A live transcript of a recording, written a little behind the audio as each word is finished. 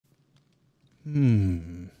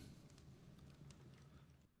Maybe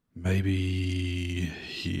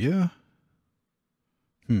here?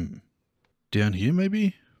 Down here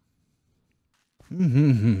maybe?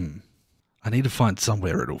 I need to find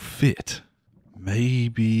somewhere it'll fit.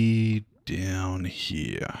 Maybe down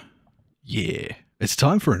here. Yeah, it's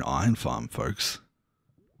time for an iron farm, folks.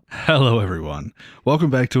 Hello everyone,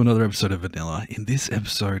 welcome back to another episode of Vanilla. In this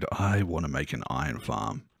episode, I want to make an iron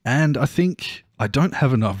farm. And I think I don't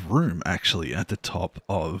have enough room actually at the top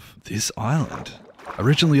of this island.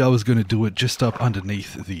 Originally I was going to do it just up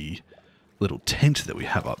underneath the little tent that we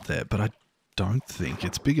have up there, but I don't think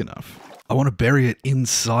it's big enough. I want to bury it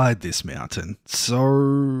inside this mountain,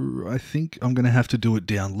 so I think I'm going to have to do it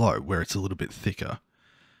down low where it's a little bit thicker.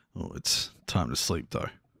 Oh, it's time to sleep though.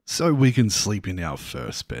 So we can sleep in our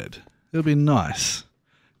first bed. It'll be nice.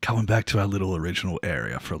 Coming back to our little original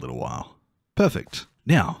area for a little while. Perfect.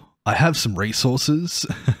 Now, I have some resources,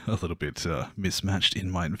 a little bit mismatched in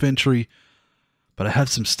my inventory, but I have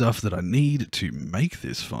some stuff that I need to make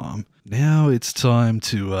this farm. Now it's time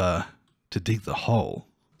to dig the hole.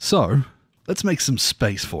 So, let's make some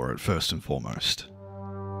space for it first and foremost.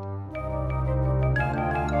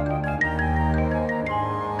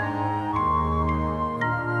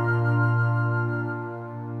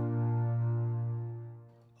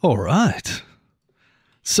 Alright,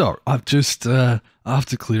 so I've just,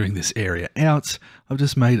 after clearing this area out, I've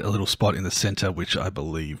just made a little spot in the center which I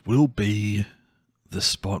believe will be the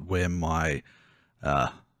spot where my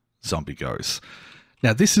zombie goes.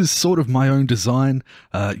 Now this is sort of my own design,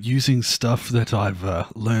 using stuff that I've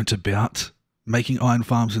learnt about making iron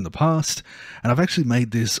farms in the past, and I've actually made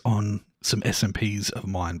this on some SMPs of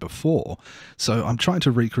mine before, so I'm trying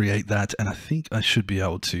to recreate that, and I think I should be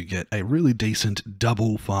able to get a really decent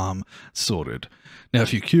double farm sorted. Now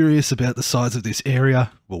if you're curious about the size of this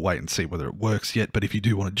area, we'll wait and see whether it works yet, but if you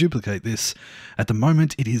do want to duplicate this, at the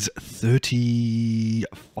moment it is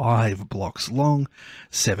 35 blocks long,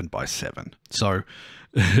 7 by 7. So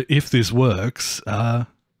if this works,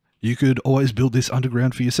 you could always build this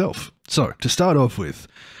underground for yourself. So to start off with,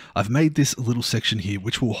 I've made this little section here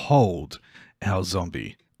which will hold our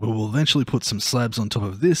zombie. We will eventually put some slabs on top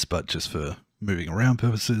of this, but just for moving around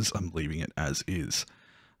purposes, I'm leaving it as is.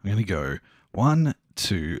 I'm going to go 1,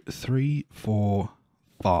 2, 3, 4,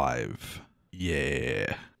 5.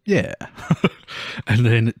 Yeah. Yeah. And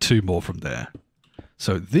then 2 more from there.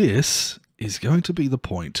 So this is going to be the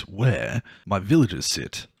point where my villagers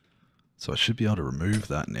sit. So I should be able to remove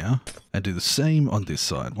that now and do the same on this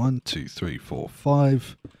side. 1, 2, 3, 4,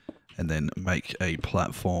 5. And then make a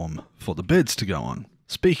platform for the beds to go on.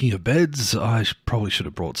 Speaking of beds, I probably should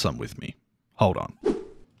have brought some with me. Hold on.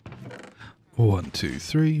 1, 2,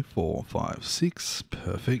 3, 4, 5, 6.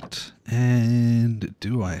 Perfect. And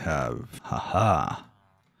do I have... Haha.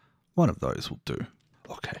 One of those will do.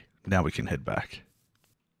 Okay, now we can head back.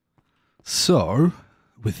 So,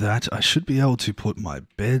 with that, I should be able to put my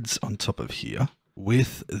beds on top of here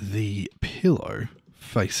with the pillow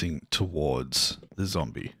facing towards the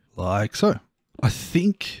zombie. Like so. I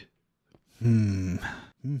think... I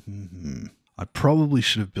probably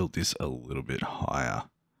should have built this a little bit higher,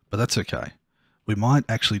 but that's okay. We might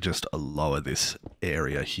actually just lower this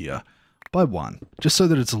area here by 1, just so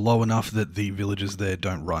that it's low enough that the villagers there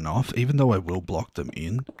don't run off, even though I will block them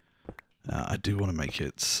in. I do want to make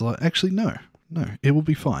it actually, no, it will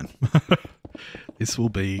be fine. This will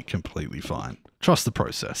be completely fine. Trust the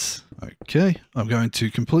process. Okay, I'm going to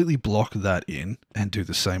completely block that in and do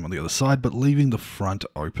the same on the other side, but leaving the front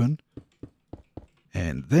open.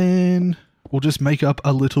 And then we'll just make up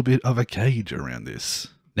a little bit of a cage around this.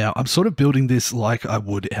 Now, I'm sort of building this like I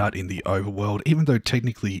would out in the overworld, even though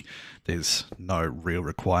technically there's no real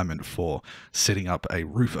requirement for setting up a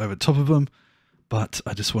roof over top of them. But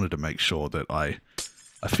I just wanted to make sure that I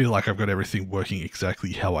feel like I've got everything working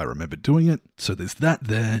exactly how I remember doing it. So there's that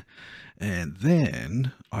there. And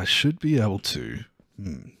then I should be able to...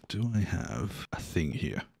 do I have a thing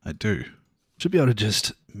here? I do. Should be able to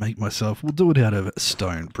just make myself... We'll do it out of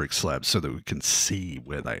stone brick slabs so that we can see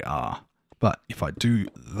where they are. But if I do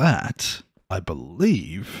that, I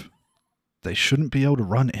believe they shouldn't be able to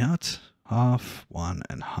run out. Half, 1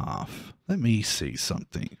 and half. Let me see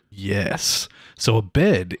something. Yes. So a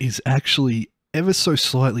bed is actually ever so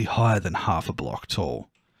slightly higher than half a block tall.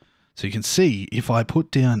 So you can see if I put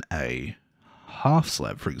down a half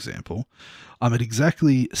slab, for example, I'm at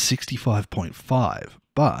exactly 65.5,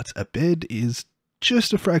 but a bed is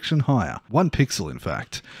just a fraction higher. 1 pixel, in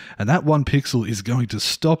fact. And that 1 pixel is going to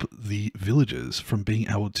stop the villagers from being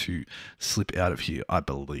able to slip out of here, I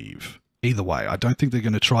believe. Either way, I don't think they're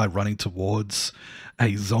going to try running towards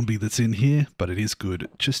a zombie that's in here, but it is good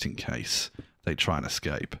just in case. they try and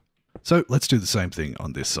escape. So let's do the same thing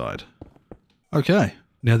on this side. Okay.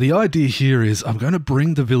 Now the idea here is I'm going to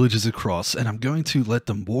bring the villagers across and I'm going to let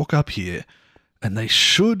them walk up here and they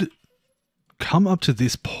should come up to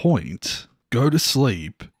this point, go to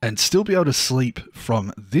sleep, and still be able to sleep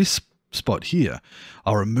from this spot here.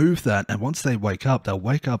 I'll remove that, and once they wake up, they'll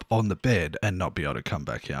wake up on the bed and not be able to come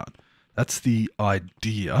back out. That's the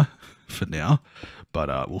idea for now,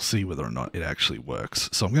 but we'll see whether or not it actually works.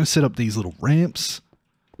 So I'm going to set up these little ramps,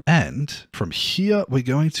 and from here, we're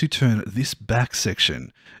going to turn this back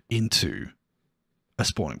section into a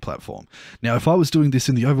spawning platform. Now, if I was doing this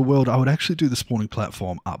in the overworld, I would actually do the spawning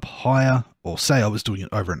platform up higher, or say I was doing it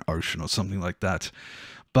over an ocean or something like that.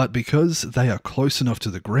 But because they are close enough to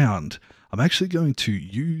the ground, I'm actually going to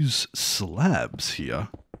use slabs here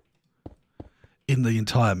in the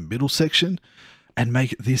entire middle section and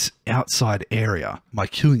make this outside area my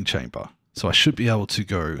killing chamber. So I should be able to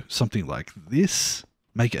go something like this,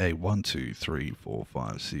 make a 1, 2, 3, 4,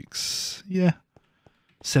 5, 6,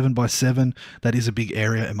 7 by 7. That is a big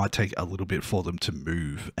area. It might take a little bit for them to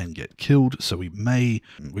move and get killed. So we may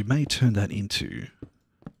turn that into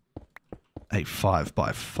a 5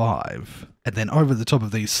 by 5. And then over the top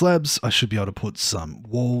of these slabs, I should be able to put some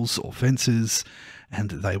walls or fences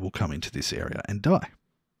and they will come into this area and die.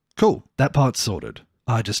 Cool. That part's sorted.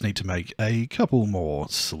 I just need to make a couple more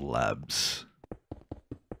slabs.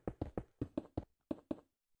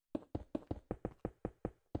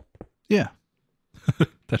 Yeah.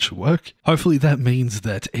 That should work. Hopefully that means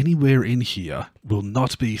that anywhere in here will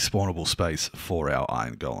not be spawnable space for our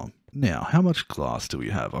iron golem. Now, how much glass do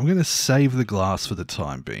we have? I'm going to save the glass for the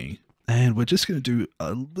time being. And we're just going to do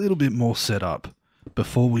a little bit more setup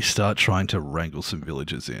before we start trying to wrangle some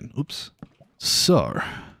villagers in. Oops. So,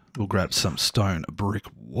 we'll grab some stone brick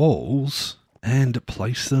walls and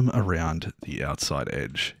place them around the outside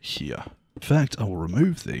edge here. In fact, I will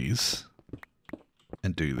remove these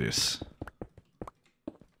and do this.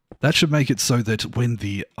 That should make it so that when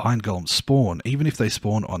the iron golems spawn, even if they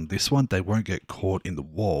spawn on this one, they won't get caught in the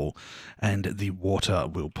wall and the water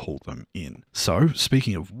will pull them in. So,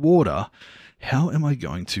 speaking of water, how am I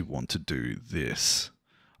going to want to do this?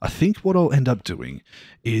 I think what I'll end up doing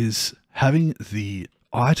is having the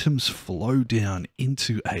items flow down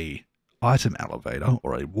into a item elevator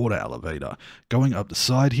or a water elevator going up the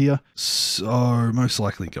side here. So, most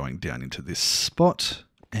likely going down into this spot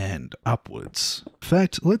and upwards. In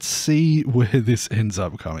fact, let's see where this ends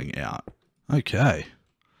up coming out. Okay,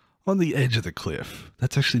 on the edge of the cliff.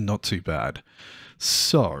 That's actually not too bad.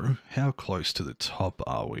 So, how close to the top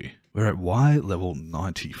are we? We're at Y level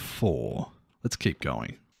 94. Let's keep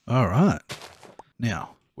going. All right.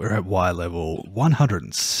 Now, we're at Y level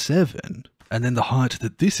 107. And then the height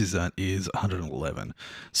that this is at is 111.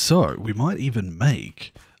 So, we might even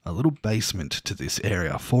make a little basement to this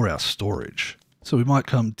area for our storage. So we might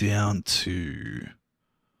come down to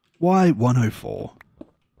Y104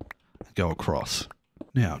 and go across.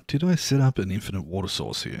 Now, did I set up an infinite water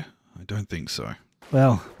source here? I don't think so.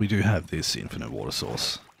 Well, we do have this infinite water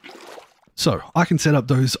source. So I can set up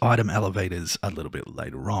those item elevators a little bit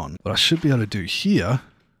later on. What I should be able to do here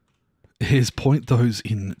is point those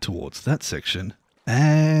in towards that section.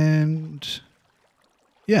 And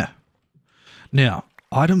yeah. Now,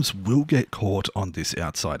 items will get caught on this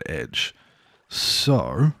outside edge.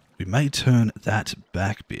 So, we may turn that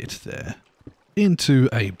back bit there into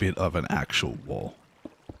a bit of an actual wall.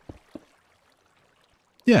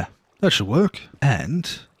 Yeah, that should work.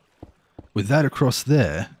 And with that across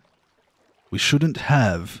there, we shouldn't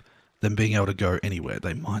have them being able to go anywhere.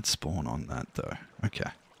 They might spawn on that though. Okay,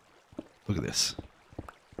 look at this.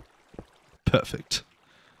 Perfect.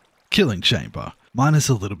 Killing chamber, minus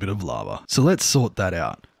a little bit of lava. So let's sort that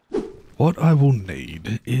out. What I will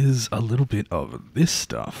need is a little bit of this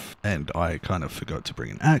stuff, and I kind of forgot to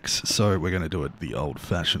bring an axe, so we're going to do it the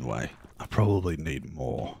old-fashioned way. I probably need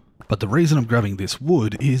more. But the reason I'm grabbing this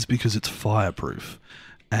wood is because it's fireproof,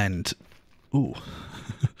 and ooh,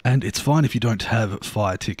 and it's fine if you don't have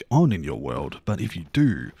fire tick on in your world, but if you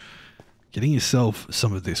do, getting yourself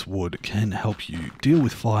some of this wood can help you deal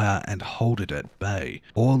with fire and hold it at bay,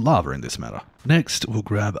 or lava in this matter. Next, we'll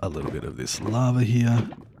grab a little bit of this lava here.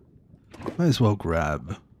 May as well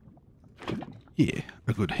grab, yeah,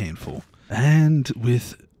 a good handful. And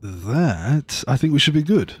with that, I think we should be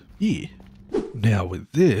good. Yeah. Now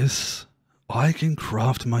with this, I can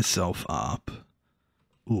craft myself up.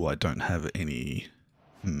 Ooh, I don't have any.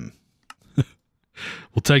 We'll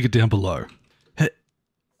take it down below.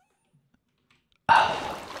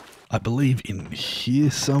 I believe in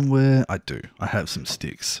here somewhere. I do. I have some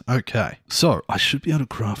sticks. Okay. So I should be able to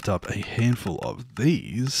craft up a handful of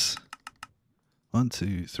these. 1,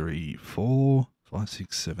 2, 3, 4, 5,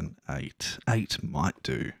 6, 7, 8. 8 might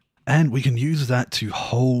do. And we can use that to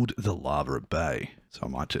hold the lava at bay. So I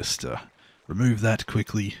might just remove that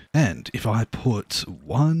quickly. And if I put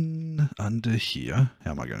one under here,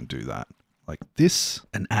 how am I going to do that? Like this,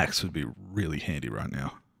 an axe would be really handy right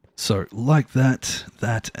now. So like that,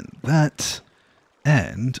 that, and that.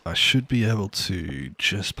 And I should be able to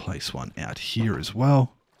just place one out here as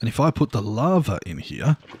well. And if I put the lava in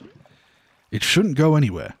here, it shouldn't go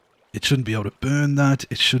anywhere. It shouldn't be able to burn that.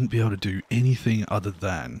 It shouldn't be able to do anything other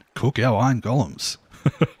than cook our iron golems.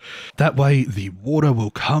 That way the water will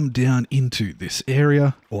come down into this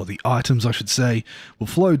area, or the items I should say, will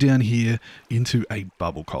flow down here into a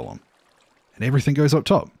bubble column. And everything goes up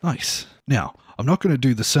top. Nice. Now, I'm not going to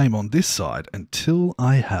do the same on this side until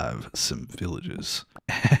I have some villagers.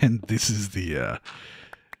 And this is the,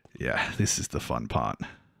 this is the fun part.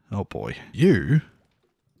 Oh boy. You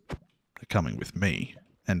are coming with me.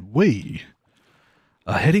 And we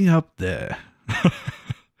are heading up there.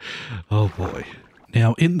 Oh boy.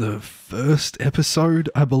 Now, in the first episode,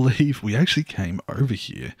 I believe, we actually came over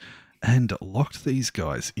here and locked these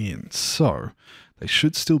guys in. So, they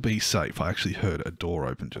should still be safe. I actually heard a door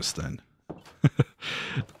open just then.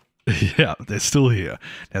 Yeah, they're still here.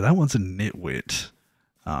 Now, that one's a nitwit,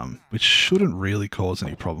 which shouldn't really cause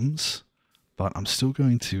any problems. But I'm still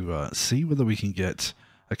going to see whether we can get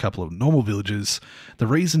a couple of normal villagers. The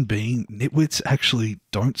reason being, nitwits actually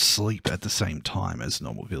don't sleep at the same time as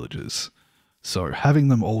normal villagers. So having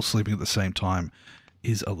them all sleeping at the same time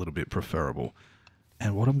is a little bit preferable.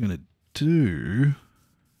 And what I'm going to do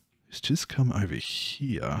is just come over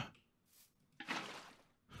here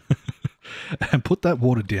and put that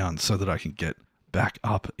water down so that I can get back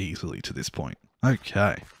up easily to this point.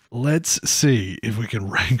 Okay, let's see if we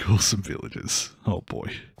can wrangle some villagers. Oh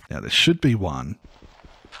boy. Now there should be one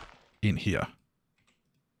in here.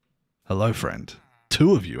 Hello, friend.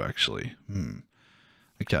 2 of you, actually.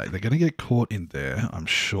 Okay, they're going to get caught in there, I'm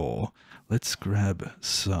sure. Let's grab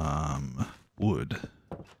some wood.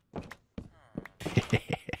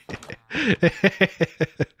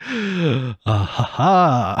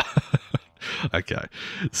 Okay,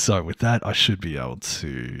 so with that, I should be able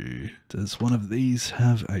to... Does one of these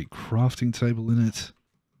have a crafting table in it?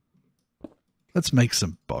 Let's make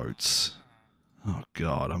some boats. Oh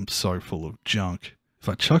god, I'm so full of junk. If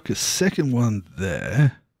I chuck a second one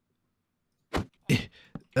there...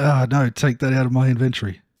 Ah, no, take that out of my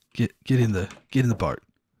inventory. Get in the boat.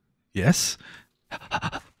 Yes?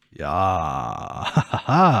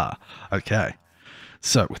 Yeah. Okay.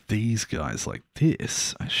 So with these guys like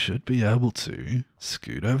this, I should be able to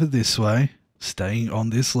scoot over this way, staying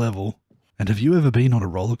on this level. And have you ever been on a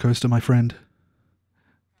roller coaster, my friend?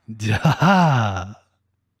 Yeah.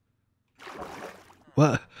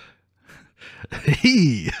 What?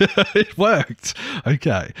 It worked.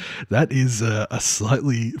 Okay, that is a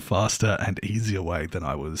slightly faster and easier way than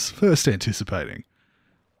I was first anticipating.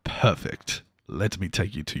 Perfect. Let me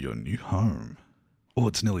take you to your new home. Oh,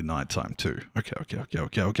 it's nearly nighttime too.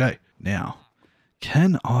 Okay. Now,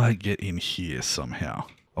 can I get in here somehow?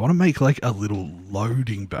 I want to make like a little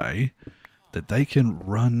loading bay that they can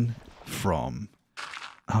run from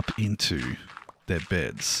up into their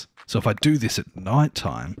beds. So if I do this at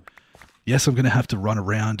nighttime, yes, I'm going to have to run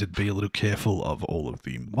around and be a little careful of all of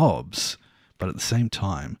the mobs, but at the same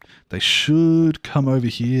time, they should come over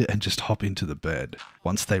here and just hop into the bed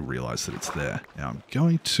once they realize that it's there. Now, I'm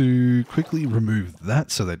going to quickly remove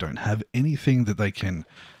that so they don't have anything that they can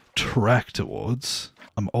track towards.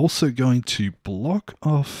 I'm also going to block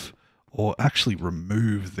off, or actually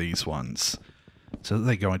remove these ones so that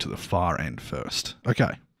they go into the far end first.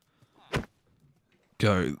 Okay.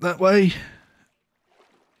 Go that way.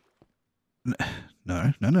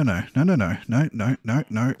 No.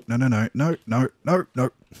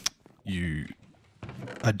 You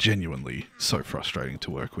are genuinely so frustrating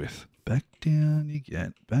to work with. Back down you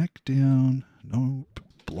get, back down. Nope.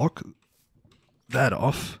 Block that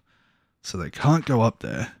off so they can't go up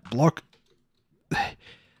there. Block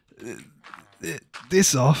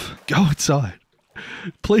this off. Go inside.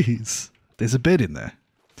 Please. There's a bed in there.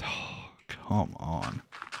 Oh, come on.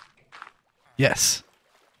 Yes.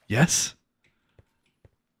 Yes.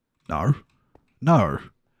 No. No.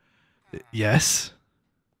 Yes.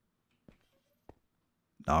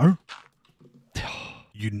 No.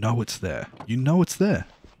 You know it's there. You know it's there.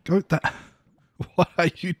 Go that. What are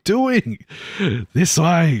you doing? This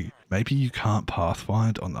way. Maybe you can't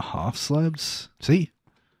pathfind on the half slabs. See?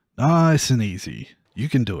 Nice and easy. You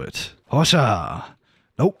can do it. Hosha.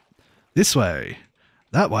 Nope. This way.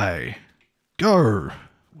 That way. Go.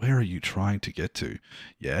 Where are you trying to get to?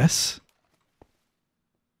 Yes.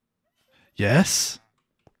 Yes?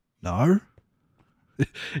 No?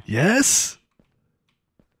 Yes?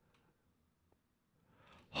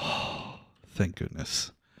 Oh, thank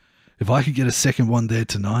goodness. If I could get a second one there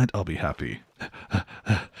tonight, I'll be happy.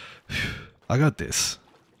 I got this.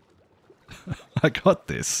 I got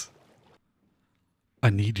this. I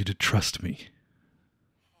need you to trust me.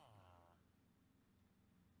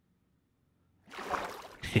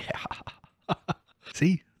 Yeah.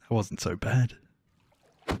 See? That wasn't so bad.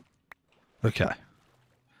 Okay.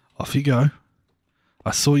 Off you go. I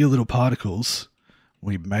saw your little particles.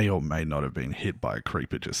 We may or may not have been hit by a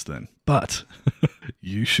creeper just then. But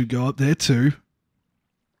you should go up there too.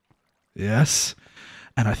 Yes.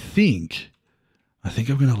 And I think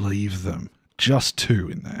I'm going to leave them. Just 2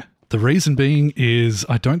 in there. The reason being is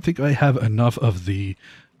I don't think I have enough of the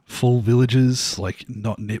full villagers, like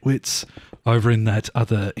not nitwits, over in that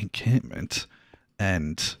other encampment.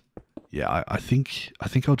 And yeah, I think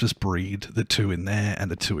I'll just breed the 2 in there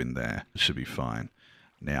and the 2 in there. It should be fine.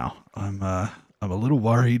 Now, I'm a little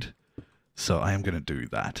worried, so I am going to do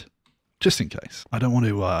that. Just in case. I don't want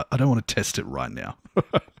to test it right now.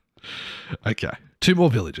 Okay. 2 more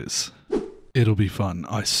villagers. It'll be fun,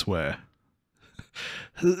 I swear.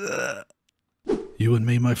 You and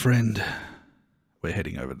me, my friend. We're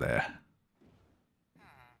heading over there.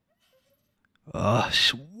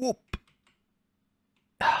 Swoop.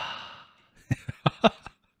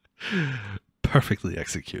 Perfectly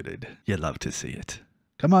executed. You love to see it.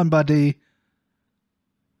 Come on, buddy.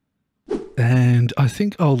 And I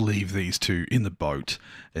think I'll leave these 2 in the boat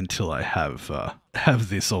until I have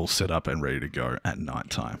this all set up and ready to go at night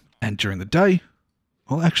time. And during the day,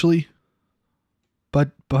 well, actually,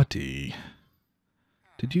 buddy,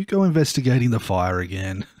 did you go investigating the fire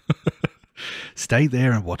again? Stay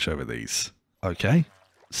there and watch over these, okay?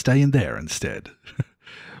 Stay in there instead.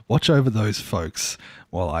 Watch over those folks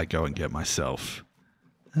while I go and get myself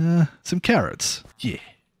some carrots. Yeah.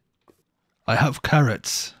 I have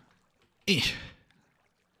carrots. Eat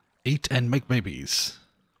and make babies.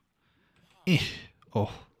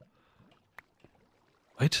 Oh.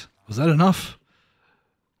 Wait, was that enough?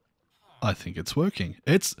 I think it's working.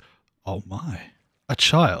 It's... Oh my. A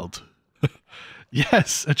child.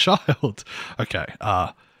 Yes, a child. Okay,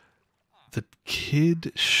 the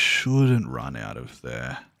kid shouldn't run out of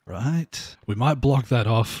there, right? We might block that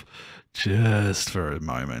off just for a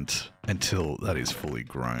moment until that is fully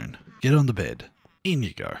grown. Get on the bed. In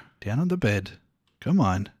you go. Down on the bed. Come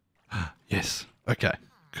on. Yes. Okay.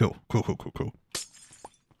 Cool.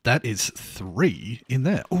 That is 3 in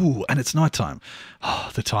there. Ooh, and it's nighttime.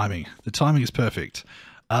 Oh, the timing. The timing is perfect.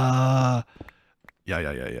 Yeah.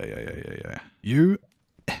 You.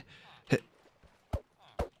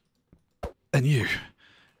 And you.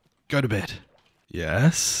 Go to bed.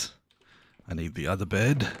 Yes. I need the other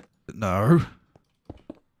bed. No.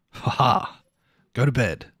 Haha. Go to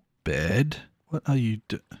bed. Bed. What are you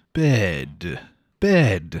doing? Bed.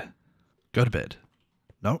 Bed. Go to bed.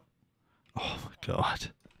 No. Oh my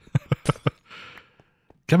god.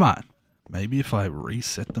 Come on. Maybe if I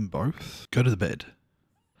reset them both. Go to the bed.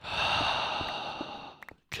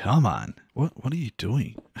 Come on. What are you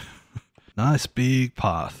doing? Nice big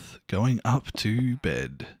path going up to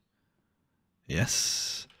bed.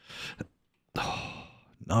 Yes. Oh,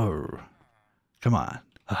 no. Come on.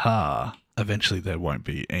 Haha. Eventually there won't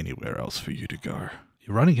be anywhere else for you to go.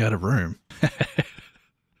 You're running out of room.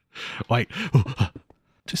 Wait.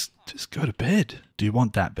 Just go to bed. Do you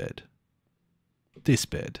want that bed? This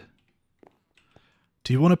bed.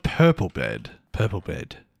 Do you want a purple bed? Purple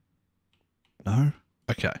bed. No?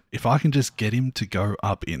 Okay. If I can just get him to go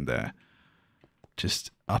up in there.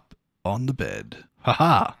 Just up on the bed.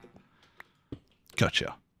 Haha.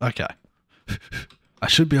 Gotcha. Okay. I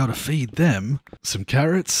should be able to feed them some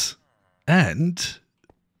carrots and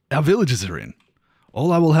our villagers are in.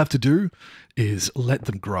 All I will have to do is let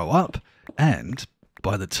them grow up, and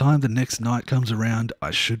by the time the next night comes around,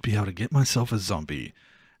 I should be able to get myself a zombie,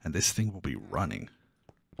 and this thing will be running.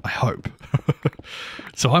 I hope.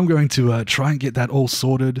 So I'm going to try and get that all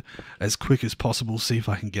sorted as quick as possible, see if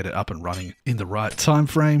I can get it up and running in the right time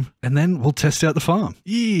frame, and then we'll test out the farm.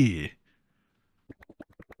 Yeah!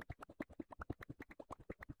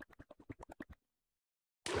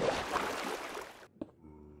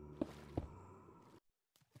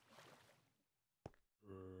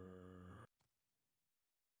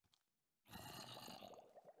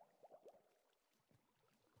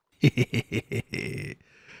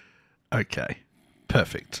 Okay,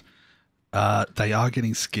 perfect. They are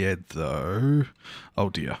getting scared though.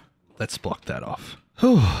 Oh dear, let's block that off.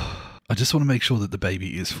 I just want to make sure that the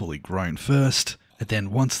baby is fully grown first, And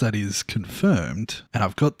then once that is confirmed, and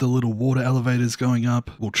I've got the little water elevators going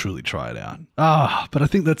up, we'll truly try it out. But I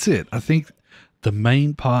think that's it. I think the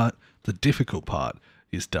main part, the difficult part,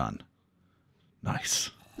 is done.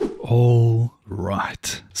 Nice. All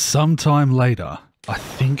right. Sometime later, I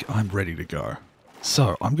think I'm ready to go.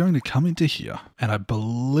 So I'm going to come into here, and I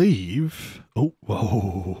believe... Oh,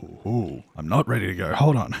 whoa. I'm not ready to go.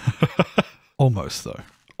 Hold on. Almost, though.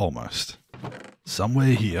 Almost.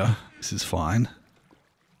 Somewhere here. This is fine.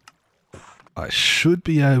 I should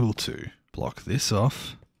be able to block this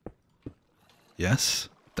off. Yes.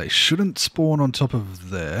 They shouldn't spawn on top of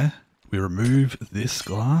there. We remove this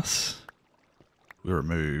glass. We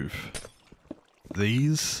remove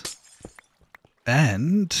these.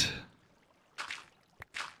 And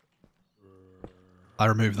I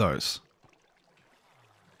remove those.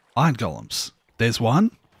 Iron golems. There's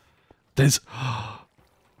one. There's...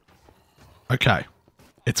 Okay.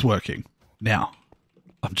 It's working. Now,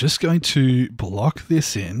 I'm just going to block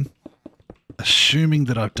this in, assuming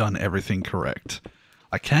that I've done everything correct.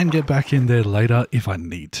 I can get back in there later if I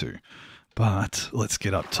need to, but let's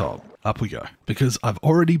get up top. Up we go, because I've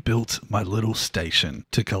already built my little station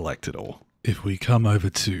to collect it all. If we come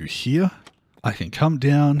over to here, I can come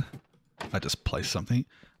down. I just place something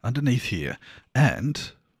underneath here,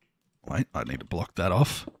 and wait, I need to block that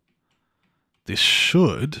off. This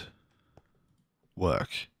should work.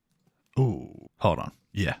 Ooh, hold on.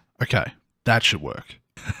 Yeah, okay. That should work.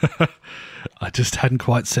 I just hadn't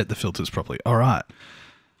quite set the filters properly. All right.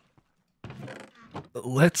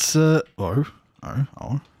 Let's, hold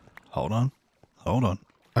on.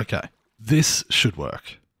 Okay. This should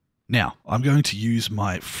work. Now, I'm going to use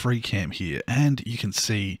my free cam here, and you can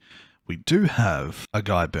see we do have a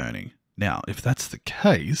guy burning. Now, if that's the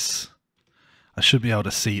case, I should be able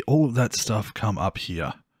to see all of that stuff come up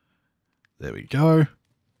here. There we go.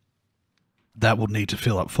 That will need to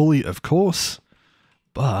fill up fully, of course,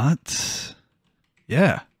 but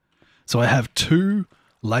yeah. So I have 2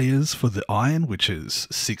 layers for the iron, which is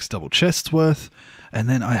 6 double chests worth, and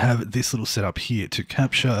then I have this little setup here to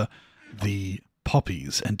capture the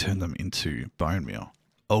poppies and turn them into bone meal.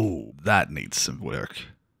 Oh, that needs some work.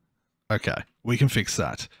 Okay, we can fix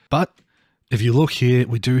that. But if you look here,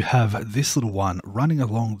 we do have this little one running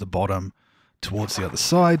along the bottom towards the other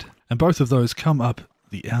side, and both of those come up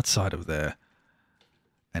the outside of there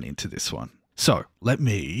and into this one. So let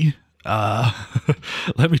me try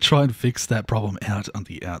and fix that problem out on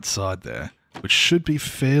the outside there, which should be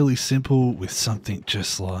fairly simple with something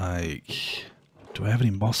just like, do I have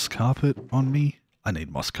any moss carpet on me? I need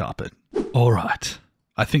moss carpet. All right,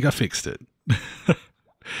 I think I fixed it.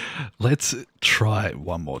 Let's try it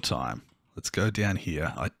one more time. Let's go down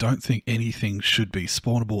here. I don't think anything should be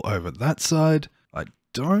spawnable over that side. I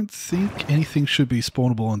don't think anything should be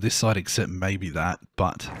spawnable on this side except maybe that,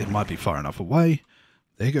 but it might be far enough away.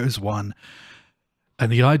 There goes one.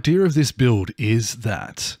 And the idea of this build is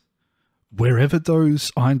that wherever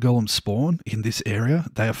those iron golems spawn in this area,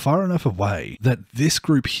 they are far enough away that this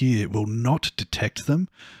group here will not detect them,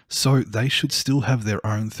 so they should still have their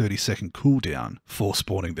own 30-second cooldown for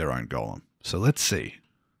spawning their own golem. So let's see.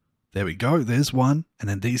 There we go, there's one, and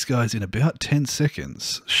then these guys in about 10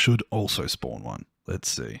 seconds should also spawn one. Let's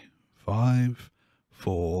see. 5,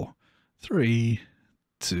 4, 3,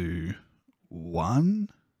 2, 1.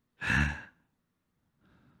 I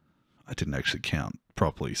didn't actually count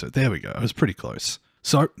properly, so there we go. I was pretty close.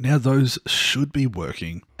 So now those should be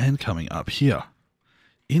working and coming up here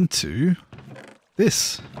into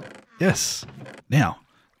this. Yes. Now,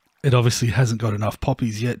 it obviously hasn't got enough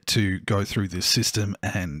poppies yet to go through this system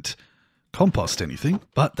and compost anything,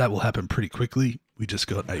 but that will happen pretty quickly. We just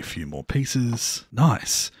got a few more pieces.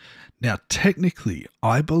 Nice. Now, technically,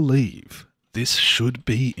 I believe this should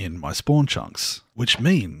be in my spawn chunks, which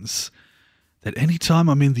means that anytime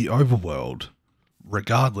I'm in the overworld,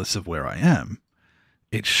 regardless of where I am,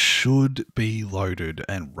 it should be loaded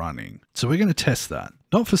and running. So we're going to test that.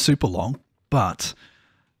 Not for super long, but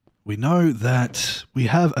we know that we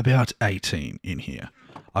have about 18 in here.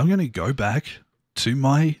 I'm going to go back to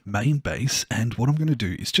my main base, and what I'm going to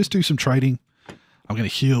do is just do some trading. I'm going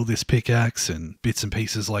to heal this pickaxe and bits and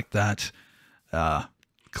pieces like that,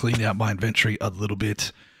 clean out my inventory a little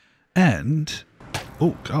bit, and,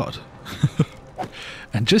 oh god,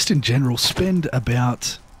 and just in general spend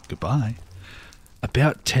about, goodbye,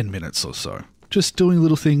 about 10 minutes or so. Just doing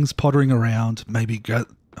little things, pottering around, maybe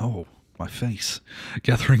oh, my face,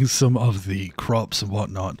 gathering some of the crops and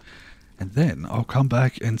whatnot, and then I'll come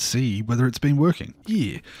back and see whether it's been working.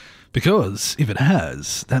 Yeah, because if it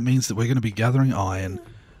has, that means that we're going to be gathering iron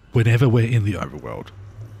whenever we're in the overworld,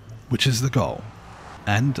 which is the goal.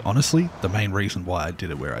 And honestly, the main reason why I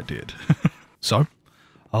did it where I did. So,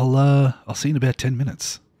 I'll see you in about 10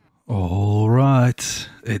 minutes. All right,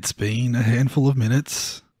 it's been a handful of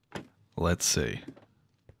minutes. Let's see.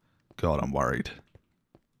 God, I'm worried.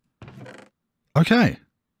 Okay.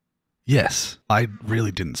 Yes, I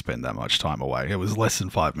really didn't spend that much time away. It was less than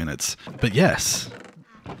 5 minutes. But yes,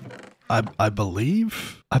 I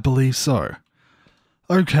believe so.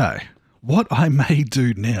 Okay, what I may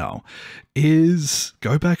do now is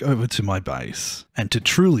go back over to my base, and to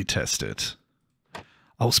truly test it,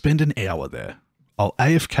 I'll spend an hour there. I'll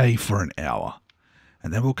AFK for an hour,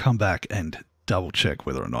 and then we'll come back and double check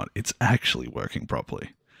whether or not it's actually working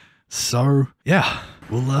properly. So, yeah,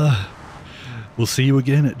 we'll see you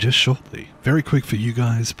again just shortly. Very quick for you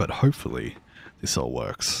guys, but hopefully this all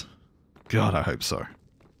works. God, I hope so.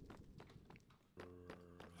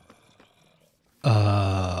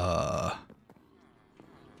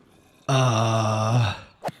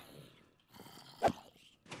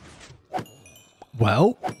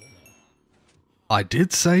 Well, I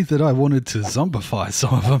did say that I wanted to zombify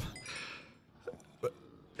some of them. But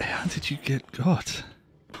how did you get got?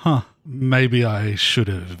 Huh. Maybe I should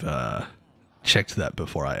have checked that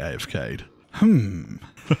before I AFK'd.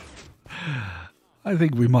 I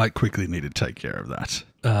think we might quickly need to take care of that.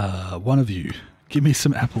 One of you, give me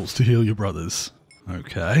some apples to heal your brothers.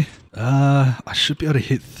 Okay. I should be able to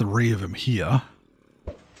hit 3 of them here.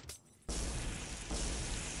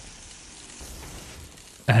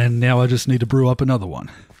 And now I just need to brew up another one.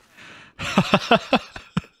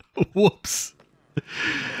 Whoops.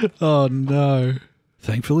 Oh no.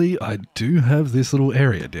 Thankfully, I do have this little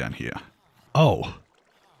area down here. Oh,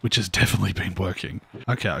 which has definitely been working.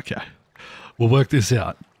 Okay. We'll work this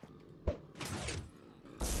out.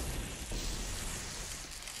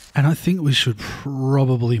 And I think we should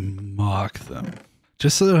probably mark them,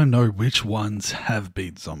 just so that I know which ones have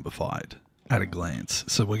been zombified at a glance.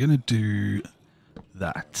 So we're going to do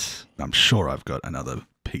that. I'm sure I've got another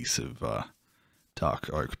piece of dark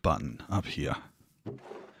oak button up here.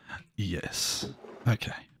 Yes.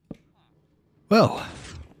 Okay. Well,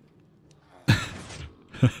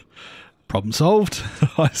 problem solved,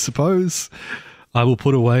 I suppose. I will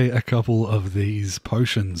put away a couple of these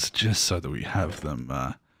potions just so that we have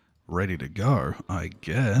them ready to go, I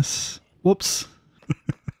guess. Whoops.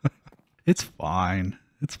 It's fine.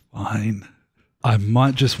 It's fine. I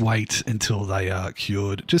might just wait until they are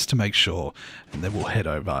cured just to make sure, and then we'll head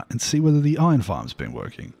over and see whether the iron farm's been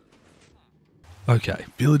working. Okay,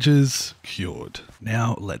 villagers cured.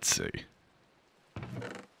 Now let's see.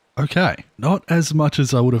 Okay, not as much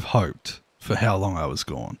as I would have hoped for how long I was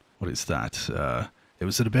gone. What is that? It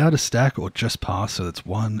was at about a stack or just past, so that's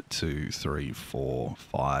 1, 2, 3, 4,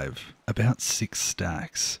 5, about 6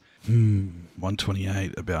 stacks.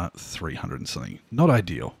 128, about 300 and something. Not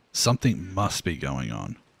ideal. Something must be going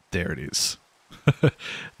on. There it is.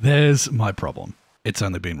 There's my problem. It's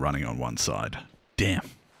only been running on one side. Damn.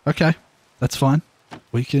 Okay, that's fine.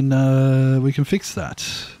 We can fix that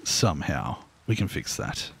somehow. We can fix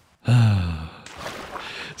that.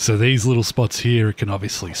 So these little spots here can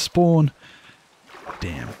obviously spawn.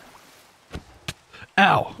 Damn.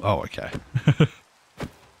 Ow! Oh, okay.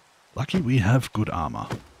 Lucky we have good armor.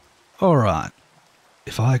 Alright.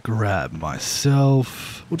 If I grab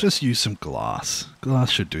myself, we'll just use some glass. Glass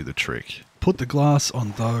should do the trick. Put the glass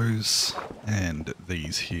on those and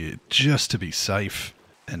these here just to be safe.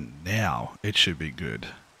 And now it should be good.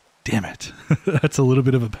 Damn it. That's a little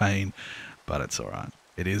bit of a pain, but it's alright.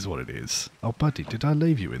 It is what it is. Oh, buddy, did I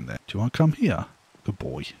leave you in there? Do you want to come here? Good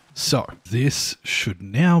boy. So, this should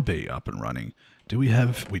now be up and running. We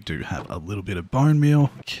do have a little bit of bone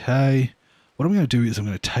meal. Okay. What I'm going to do is I'm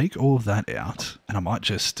going to take all of that out, and I might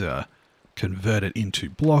just convert it into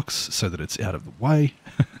blocks so that it's out of the way.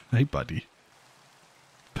 Hey, buddy.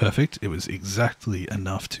 Perfect. It was exactly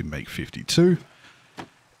enough to make 52.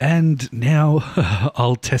 And now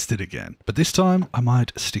I'll test it again. But this time I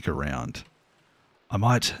might stick around. I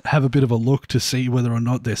might have a bit of a look to see whether or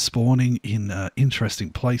not they're spawning in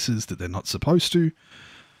interesting places that they're not supposed to.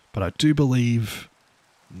 But I do believe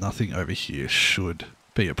nothing over here should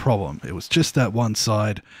be a problem. It was just that one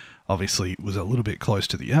side. Obviously, it was a little bit close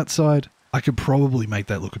to the outside. I could probably make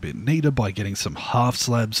that look a bit neater by getting some half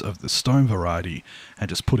slabs of the stone variety and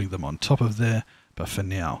just putting them on top of there. But for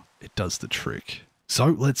now, it does the trick. So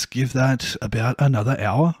let's give that about another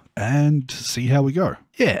hour and see how we go.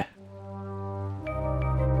 Yeah.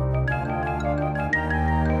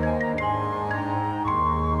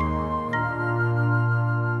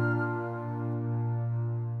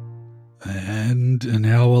 And an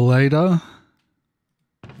hour later.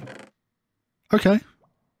 Okay.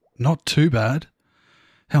 Not too bad.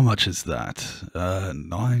 How much is that?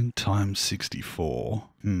 9 times 64.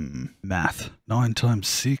 Math. 9 times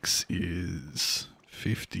 6 is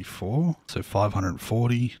 54. So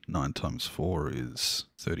 540. 9 times 4 is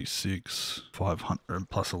 36. 500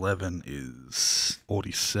 plus 11 is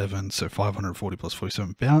 47. So 540 plus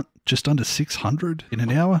 47. About just under 600 in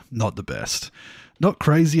an hour. Not the best. Not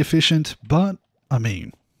crazy efficient, but I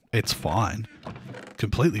mean, it's fine.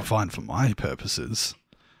 Completely fine for my purposes.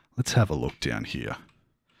 Let's have a look down here.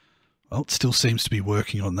 Well, it still seems to be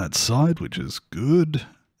working on that side, which is good.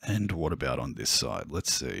 And what about on this side?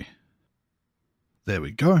 Let's see. There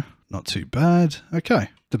we go. Not too bad. Okay.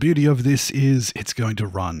 The beauty of this is it's going to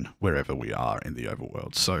run wherever we are in the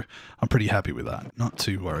overworld. So I'm pretty happy with that. Not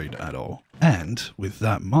too worried at all. And with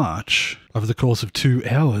that much, over the course of 2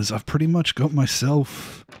 hours, I've pretty much got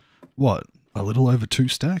myself, what, a little over 2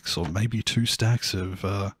 stacks or maybe 2 stacks of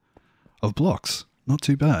blocks. Not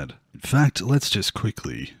too bad. In fact, let's just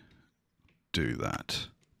quickly do that.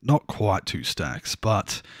 Not quite 2 stacks,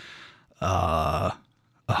 but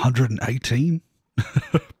 118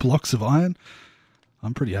 blocks of iron.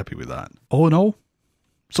 I'm pretty happy with that. All in all,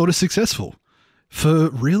 sort of successful for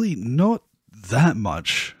really not that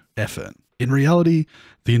much effort. In reality,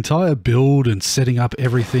 the entire build and setting up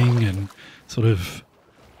everything and sort of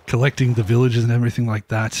collecting the villages and everything like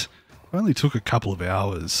that only took a couple of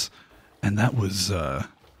hours, and that was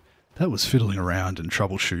fiddling around and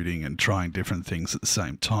troubleshooting and trying different things at the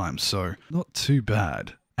same time, so not too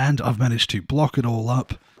bad. And I've managed to block it all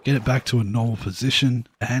up, get it back to a normal position,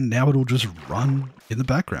 and now it'll just run in the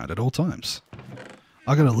background at all times.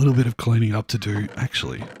 I got a little bit of cleaning up to do.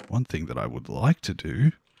 Actually, one thing that I would like to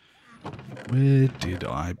do, where did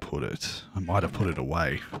I put it? I might have put it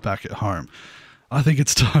away back at home. I think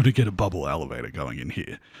it's time to get a bubble elevator going in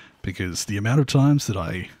here, because the amount of times that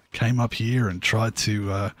I came up here and tried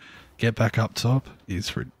to get back up top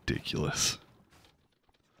is ridiculous.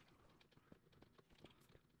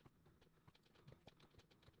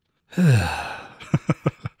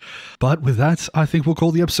 But with that, I think we'll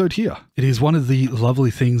call the episode here. It is one of the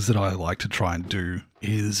lovely things that I like to try and do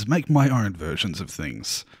is make my own versions of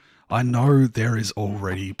things. I know there is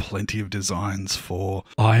already plenty of designs for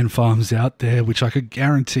iron farms out there, which I could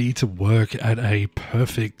guarantee to work at a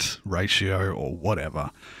perfect ratio or whatever.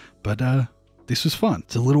 But this was fun.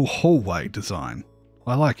 It's a little hallway design.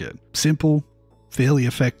 I like it. Simple, fairly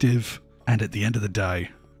effective, and at the end of the day,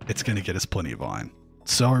 it's going to get us plenty of iron.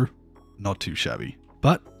 So, not too shabby.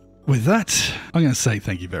 But with that, I'm going to say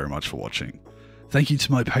thank you very much for watching. Thank you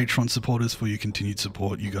to my Patreon supporters for your continued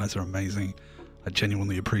support. You guys are amazing. I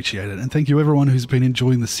genuinely appreciate it. And thank you everyone who's been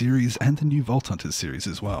enjoying the series and the new Vault Hunters series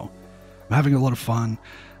as well. I'm having a lot of fun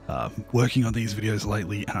working on these videos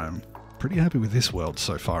lately, and I'm pretty happy with this world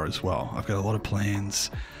so far as well. I've got a lot of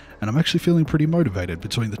plans, and I'm actually feeling pretty motivated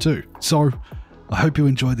between the two. So, I hope you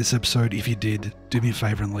enjoyed this episode. If you did, do me a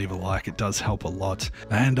favor and leave a like. It does help a lot.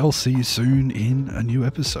 And I'll see you soon in a new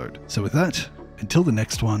episode. So with that, until the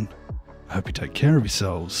next one, I hope you take care of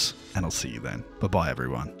yourselves, and I'll see you then. Bye-bye,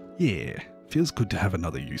 everyone. Yeah, feels good to have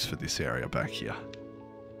another use for this area back here.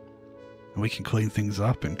 And we can clean things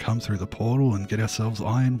up and come through the portal and get ourselves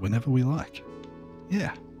iron whenever we like.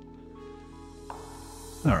 Yeah.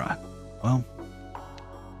 Alright. Well,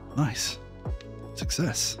 nice.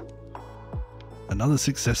 Success. Another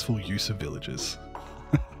successful use of villagers.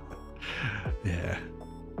 Yeah.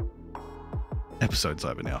 Episode's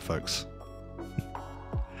over now, folks.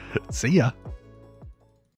 See ya.